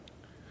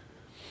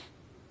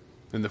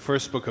In the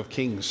first book of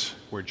Kings,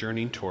 we're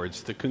journeying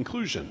towards the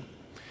conclusion.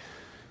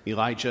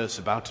 Elijah is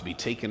about to be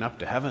taken up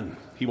to heaven.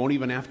 He won't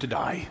even have to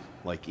die,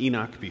 like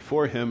Enoch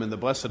before him and the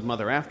Blessed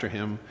Mother after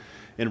him,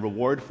 in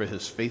reward for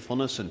his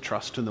faithfulness and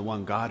trust in the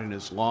one God and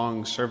his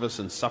long service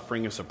and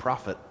suffering as a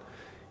prophet.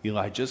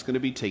 Elijah is going to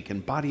be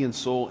taken body and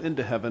soul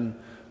into heaven,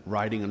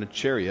 riding on a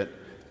chariot,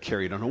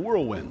 carried on a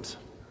whirlwind.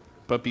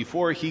 But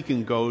before he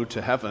can go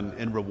to heaven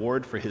in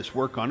reward for his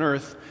work on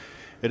earth,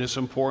 it is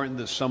important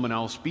that someone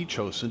else be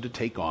chosen to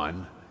take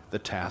on the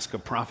task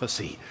of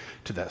prophecy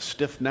to that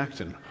stiff-necked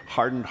and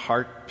hardened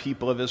heart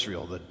people of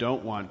Israel that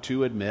don't want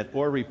to admit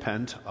or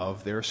repent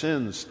of their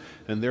sins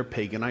and their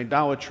pagan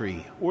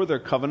idolatry or their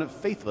covenant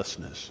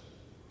faithlessness.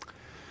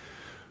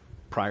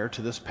 Prior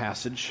to this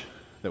passage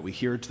that we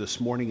heard this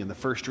morning in the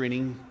first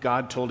reading,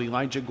 God told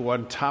Elijah, "Go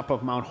on top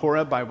of Mount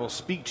Horeb, I will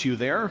speak to you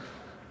there."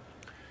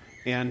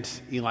 And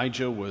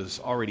Elijah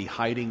was already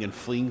hiding and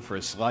fleeing for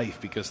his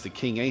life because the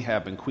king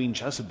Ahab and Queen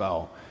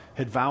Jezebel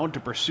had vowed to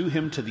pursue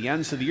him to the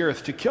ends of the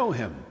earth to kill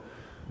him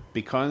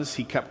because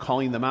he kept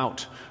calling them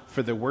out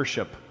for their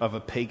worship of a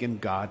pagan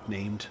god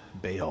named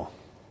Baal.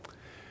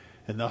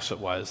 And thus it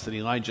was that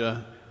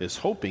Elijah is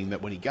hoping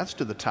that when he gets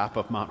to the top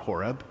of Mount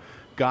Horeb,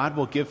 God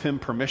will give him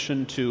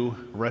permission to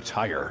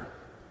retire.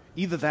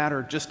 Either that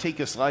or just take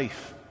his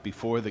life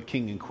before the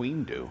king and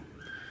queen do.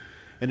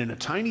 And in a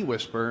tiny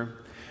whisper,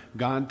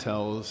 God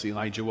tells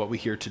Elijah what we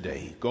hear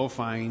today. Go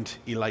find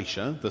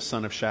Elisha, the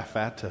son of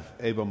Shaphat of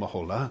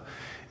Abel-Meholah,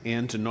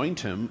 and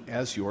anoint him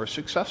as your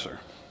successor.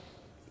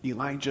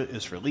 Elijah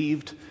is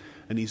relieved,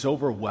 and he's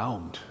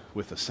overwhelmed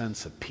with a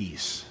sense of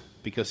peace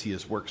because he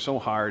has worked so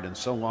hard and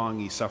so long,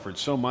 he suffered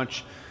so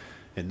much,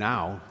 and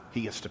now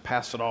he gets to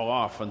pass it all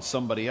off on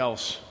somebody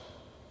else.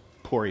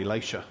 Poor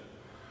Elisha,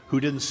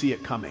 who didn't see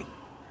it coming.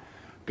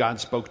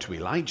 God spoke to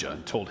Elijah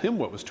and told him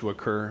what was to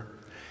occur.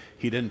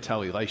 He didn't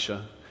tell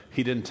Elisha.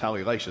 He didn't tell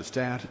Elisha's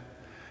dad.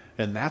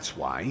 And that's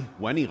why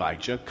when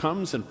Elijah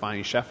comes and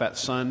finds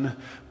Shaphat's son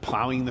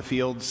plowing the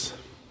fields,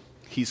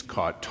 he's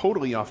caught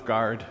totally off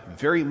guard,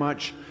 very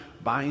much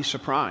by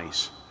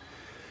surprise.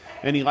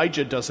 And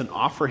Elijah doesn't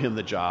offer him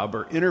the job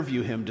or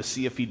interview him to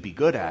see if he'd be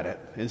good at it.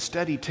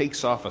 Instead, he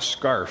takes off a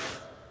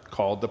scarf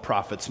called the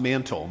prophet's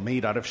mantle,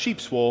 made out of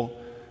sheep's wool,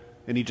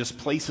 and he just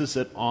places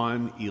it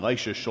on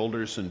Elisha's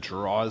shoulders and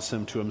draws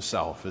him to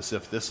himself, as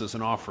if this is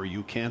an offer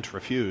you can't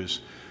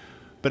refuse.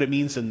 But it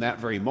means in that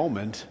very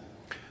moment,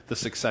 the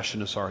succession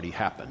has already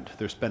happened.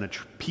 There's been a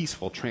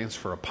peaceful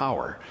transfer of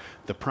power.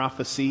 The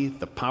prophecy,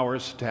 the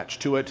powers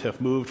attached to it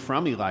have moved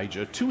from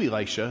Elijah to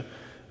Elisha.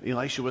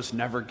 Elisha was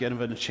never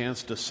given a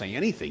chance to say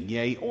anything,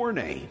 yea or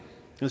nay.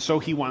 And so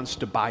he wants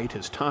to bide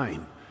his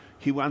time.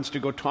 He wants to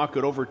go talk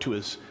it over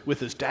with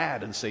his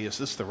dad and say, is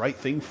this the right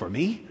thing for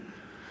me?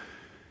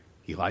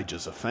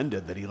 Elijah's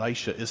offended that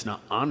Elisha is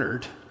not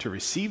honored to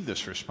receive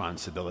this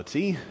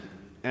responsibility.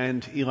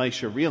 And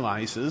Elisha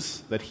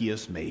realizes that he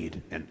has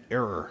made an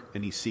error,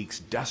 and he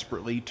seeks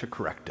desperately to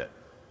correct it.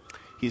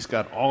 He's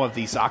got all of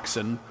these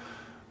oxen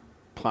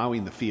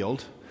plowing the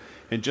field,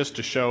 and just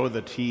to show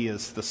that he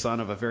is the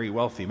son of a very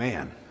wealthy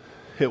man,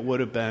 it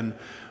would have been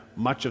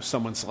much of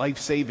someone's life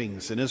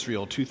savings in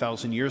Israel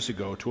 2,000 years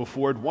ago to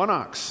afford one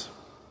ox.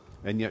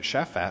 And yet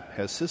Shaphat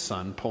has his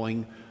son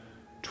pulling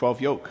 12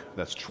 yoke.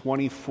 That's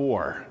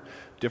 24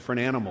 different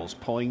animals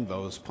pulling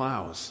those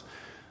plows.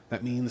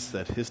 That means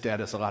that his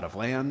dad has a lot of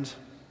land,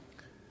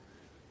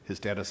 his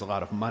dad has a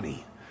lot of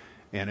money,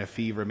 and if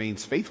he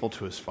remains faithful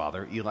to his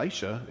father,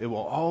 Elisha, it will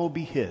all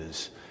be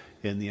his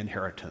in the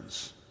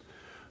inheritance.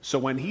 So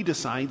when he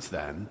decides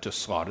then to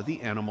slaughter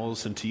the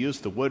animals and to use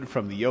the wood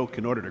from the yoke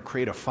in order to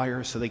create a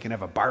fire so they can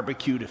have a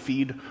barbecue to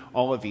feed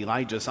all of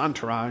Elijah's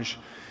entourage,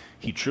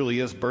 he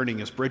truly is burning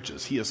his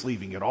bridges. He is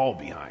leaving it all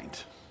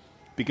behind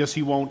because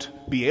he won't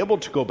be able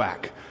to go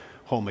back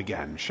home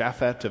again.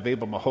 Shaphat of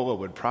Abel-Meholah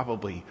would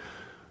probably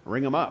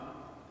ring him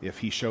up if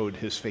he showed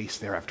his face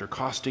there after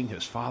costing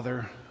his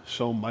father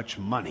so much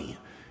money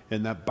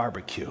in that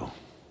barbecue.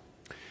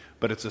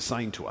 But it's a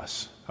sign to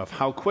us of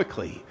how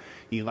quickly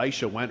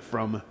Elisha went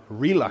from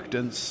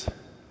reluctance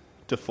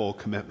to full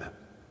commitment,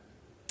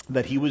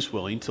 that he was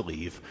willing to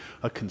leave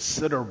a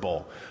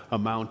considerable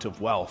amount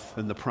of wealth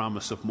and the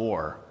promise of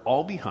more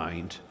all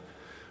behind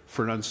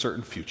for an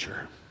uncertain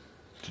future,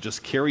 to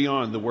just carry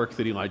on the work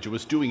that Elijah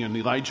was doing. And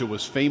Elijah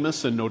was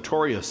famous and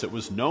notorious. It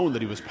was known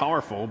that he was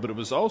powerful, but it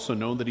was also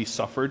known that he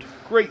suffered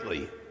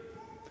greatly.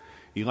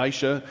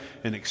 Elisha,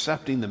 in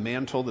accepting the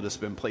mantle that has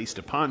been placed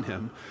upon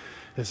him,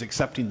 is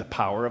accepting the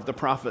power of the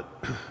prophet,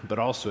 but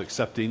also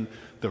accepting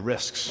the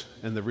risks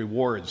and the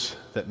rewards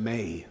that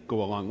may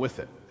go along with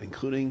it,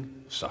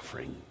 including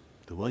suffering,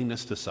 the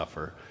willingness to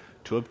suffer,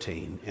 to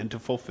obtain and to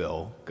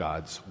fulfill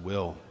God's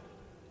will.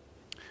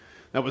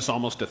 That was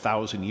almost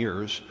 1,000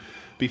 years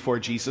before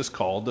Jesus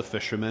called the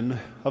fishermen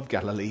of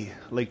Galilee,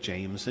 like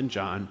James and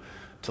John,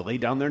 to lay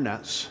down their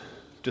nets,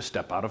 to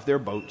step out of their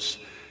boats,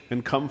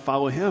 and come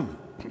follow him.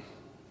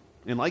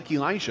 And like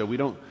Elijah, we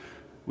don't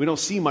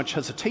see much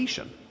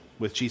hesitation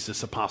with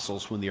Jesus'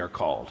 apostles when they are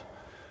called.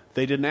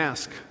 They didn't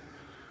ask,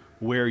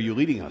 "Where are you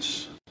leading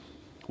us?"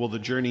 Will the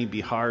journey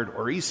be hard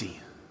or easy?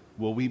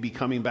 Will we be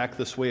coming back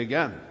this way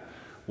again?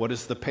 What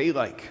is the pay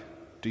like?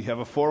 Do you have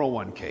a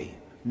 401k?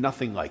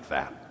 Nothing like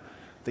that.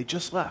 They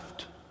just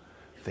left.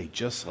 They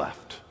just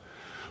left.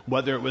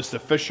 Whether it was the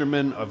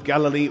fishermen of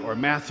Galilee or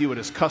Matthew at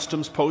his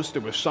customs post,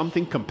 there was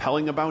something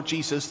compelling about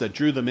Jesus that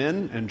drew them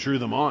in and drew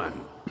them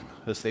on,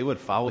 as they would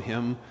follow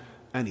him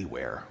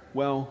anywhere.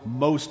 Well,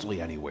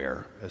 mostly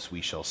anywhere, as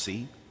we shall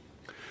see.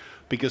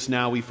 Because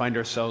now we find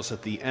ourselves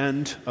at the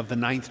end of the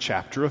 9th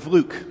chapter of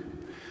Luke.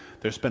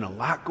 There's been a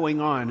lot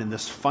going on in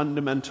this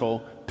fundamental,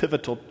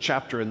 pivotal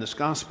chapter in this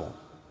gospel.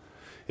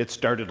 It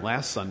started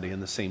last Sunday in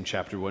the same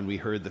chapter when we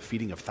heard the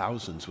feeding of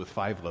thousands with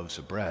 5 loaves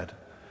of bread.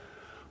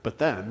 But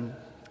then,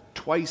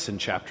 twice in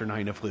chapter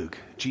 9 of Luke,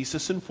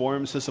 Jesus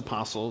informs his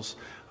apostles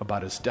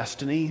about his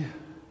destiny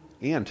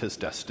and his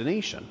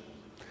destination.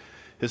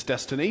 His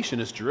destination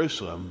is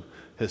Jerusalem.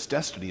 His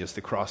destiny is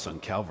the cross on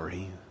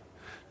Calvary.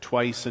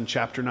 Twice in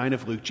chapter 9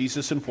 of Luke,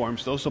 Jesus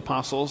informs those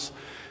apostles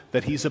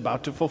that he's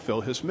about to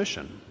fulfill his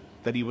mission,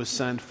 that he was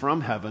sent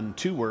from heaven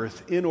to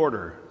earth in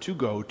order to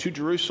go to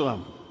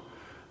Jerusalem,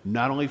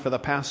 not only for the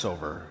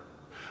Passover,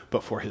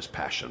 but for his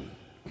passion.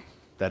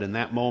 That in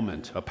that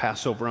moment, a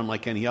Passover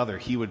unlike any other,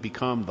 he would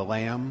become the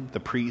lamb, the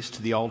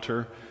priest, the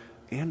altar,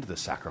 and the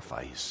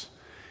sacrifice.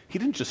 He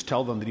didn't just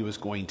tell them that he was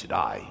going to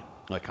die,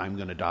 like I'm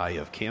going to die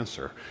of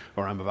cancer,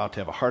 or I'm about to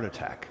have a heart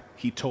attack.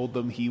 He told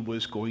them he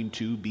was going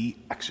to be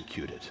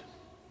executed.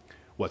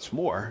 What's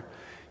more,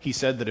 he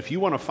said that if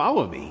you want to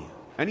follow me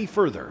any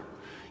further,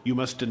 you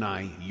must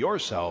deny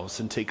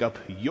yourselves and take up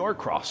your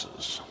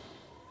crosses.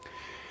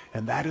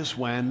 And that is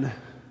when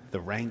the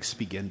ranks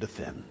begin to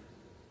thin.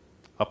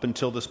 Up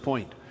until this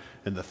point,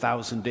 in the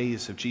 1,000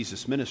 days of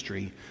Jesus'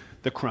 ministry,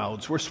 the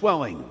crowds were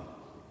swelling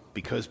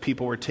because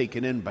people were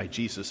taken in by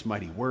Jesus'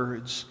 mighty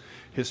words,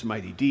 his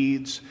mighty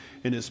deeds,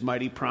 and his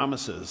mighty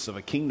promises of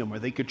a kingdom where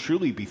they could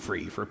truly be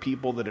free for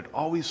people that had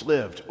always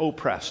lived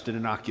oppressed in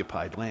an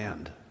occupied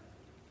land.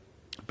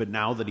 But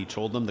now that he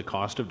told them the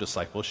cost of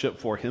discipleship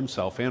for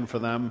himself and for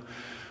them,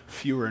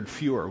 fewer and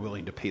fewer are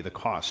willing to pay the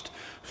cost,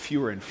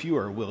 fewer and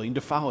fewer are willing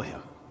to follow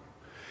him.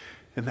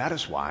 And that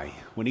is why,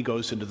 when he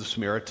goes into the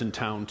Samaritan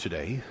town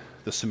today,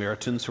 the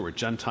Samaritans, who were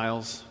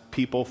Gentiles,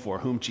 people for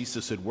whom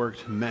Jesus had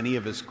worked many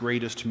of his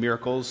greatest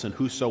miracles and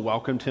who so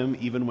welcomed him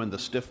even when the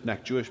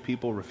stiff-necked Jewish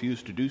people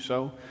refused to do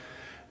so,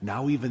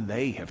 now even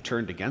they have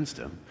turned against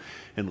him.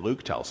 And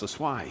Luke tells us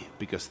why.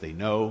 Because they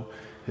know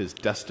his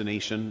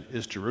destination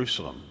is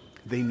Jerusalem.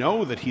 They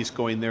know that he's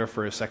going there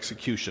for his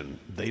execution.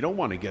 They don't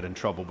want to get in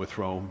trouble with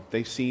Rome.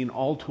 They've seen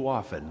all too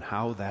often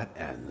how that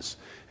ends.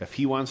 If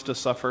he wants to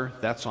suffer,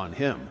 that's on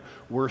him.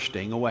 We're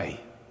staying away.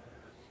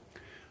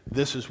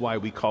 This is why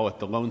we call it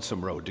the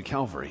lonesome road to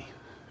Calvary.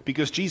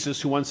 Because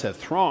Jesus, who once had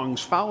throngs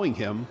following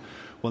him,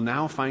 will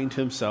now find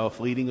himself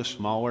leading a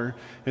smaller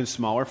and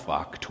smaller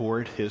flock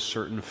toward his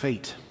certain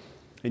fate.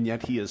 And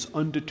yet he is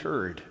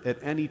undeterred at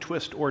any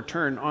twist or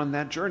turn on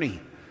that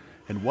journey.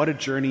 And what a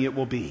journey it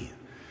will be.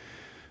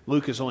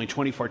 Luke is only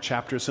 24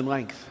 chapters in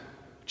length.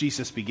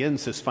 Jesus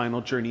begins his final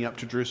journey up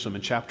to Jerusalem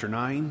in chapter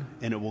 9,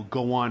 and it will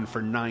go on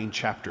for 9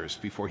 chapters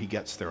before he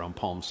gets there on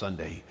Palm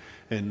Sunday.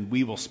 And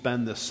we will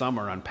spend this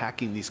summer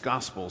unpacking these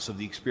Gospels of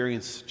the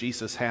experience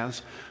Jesus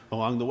has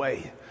along the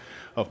way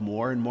of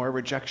more and more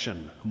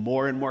rejection,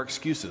 more and more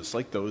excuses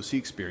like those he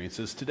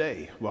experiences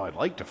today. Well, I'd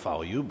like to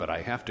follow you, but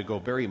I have to go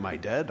bury my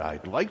dead.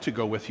 I'd like to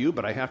go with you,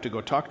 but I have to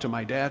go talk to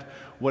my dad.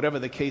 Whatever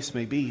the case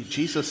may be,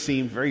 Jesus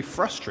seemed very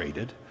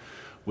frustrated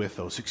with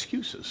those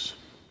excuses.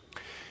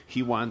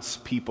 He wants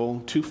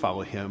people to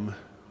follow him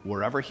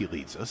wherever he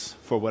leads us,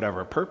 for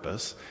whatever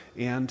purpose,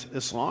 and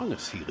as long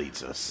as he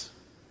leads us.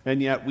 And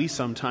yet we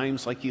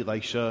sometimes, like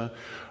Elisha,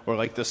 or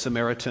like the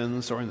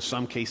Samaritans, or in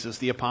some cases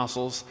the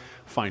apostles,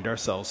 find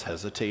ourselves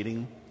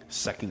hesitating,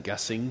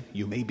 second-guessing.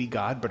 You may be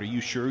God, but are you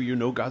sure you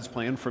know God's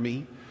plan for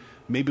me?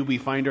 Maybe we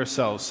find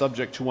ourselves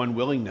subject to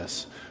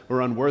unwillingness,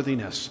 or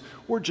unworthiness,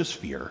 or just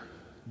fear,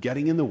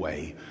 getting in the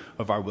way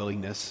of our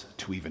willingness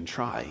to even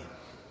try.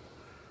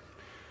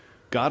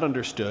 God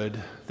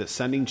understood that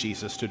sending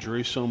Jesus to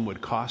Jerusalem would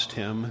cost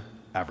him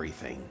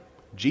everything.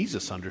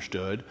 Jesus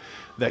understood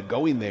that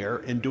going there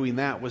and doing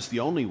that was the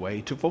only way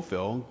to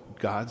fulfill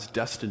God's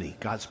destiny,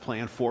 God's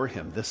plan for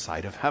him this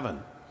side of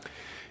heaven.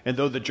 And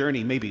though the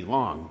journey may be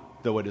long,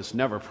 though it is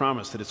never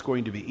promised that it's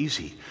going to be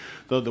easy,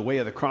 though the way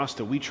of the cross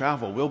that we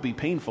travel will be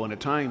painful and at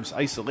times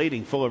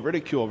isolating, full of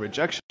ridicule,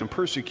 rejection, and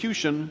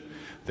persecution,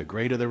 the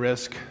greater the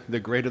risk, the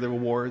greater the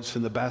rewards,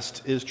 and the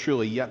best is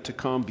truly yet to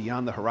come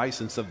beyond the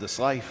horizons of this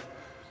life.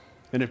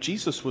 And if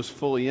Jesus was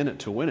fully in it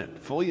to win it,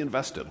 fully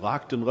invested,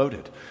 locked and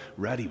loaded,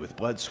 ready with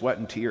blood, sweat,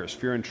 and tears,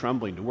 fear and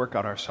trembling to work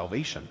out our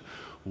salvation,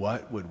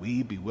 what would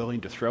we be willing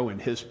to throw in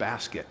his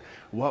basket?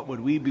 What would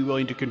we be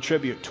willing to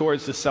contribute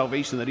towards the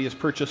salvation that he has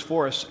purchased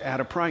for us at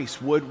a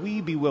price? Would we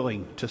be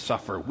willing to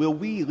suffer? Will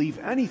we leave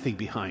anything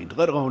behind,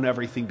 let alone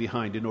everything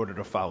behind, in order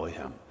to follow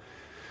him?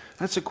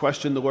 That's a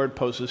question the Lord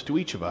poses to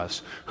each of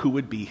us who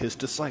would be his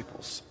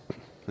disciples.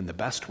 And the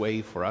best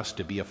way for us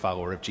to be a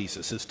follower of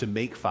Jesus is to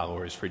make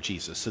followers for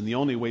Jesus. And the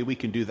only way we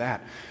can do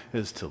that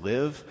is to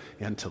live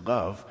and to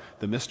love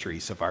the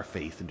mysteries of our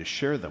faith and to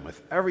share them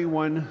with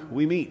everyone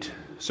we meet.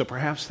 So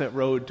perhaps that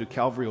road to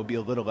Calvary will be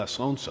a little less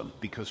lonesome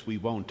because we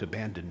won't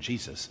abandon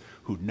Jesus,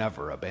 who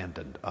never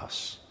abandoned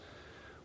us.